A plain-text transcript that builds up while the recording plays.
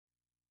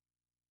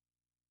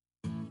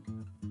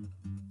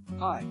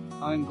Hi,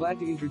 I am glad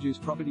to introduce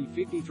property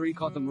 53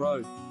 Cotham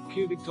Road,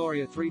 Kew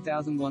Victoria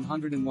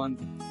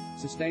 3101.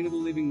 Sustainable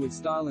living with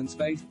style and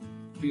space.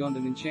 Beyond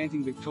an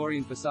enchanting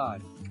Victorian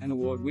facade, an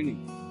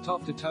award-winning,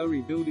 top-to-toe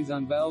rebuild is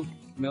unveiled,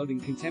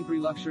 melding contemporary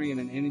luxury and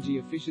an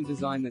energy-efficient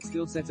design that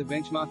still sets a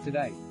benchmark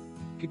today.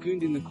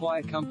 Cocooned in the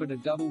quiet comfort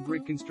of double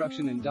brick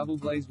construction and double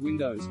glazed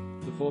windows,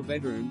 the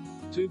 4-bedroom,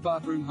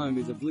 2-bathroom home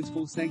is a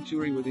blissful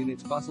sanctuary within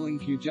its bustling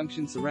Kew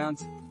Junction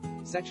surrounds.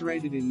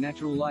 Saturated in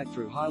natural light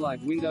through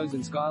highlight windows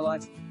and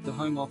skylights, the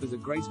home offers a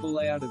graceful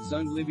layout of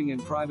zoned living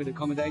and private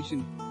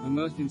accommodation,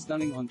 immersed in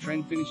stunning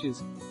on-trend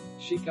finishes.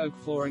 Chic oak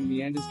flooring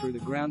meanders through the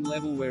ground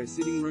level where a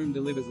sitting room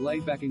delivers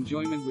laid-back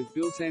enjoyment with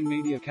built-in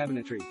media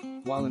cabinetry,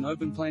 while an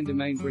open-plan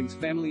domain brings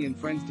family and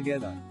friends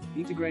together,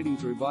 integrating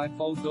through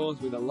bifold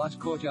doors with a lush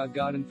courtyard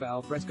garden for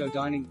alfresco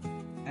dining.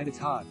 At its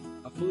heart,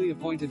 a fully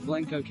appointed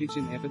Blanco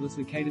kitchen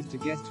effortlessly caters to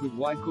guests with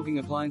wide cooking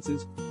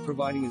appliances,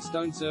 providing a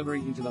stone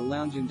servery into the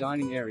lounge and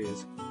dining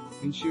areas,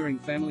 ensuring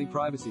family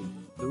privacy.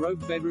 The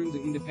rogue bedrooms are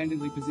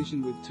independently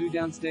positioned with 2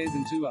 downstairs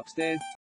and 2 upstairs.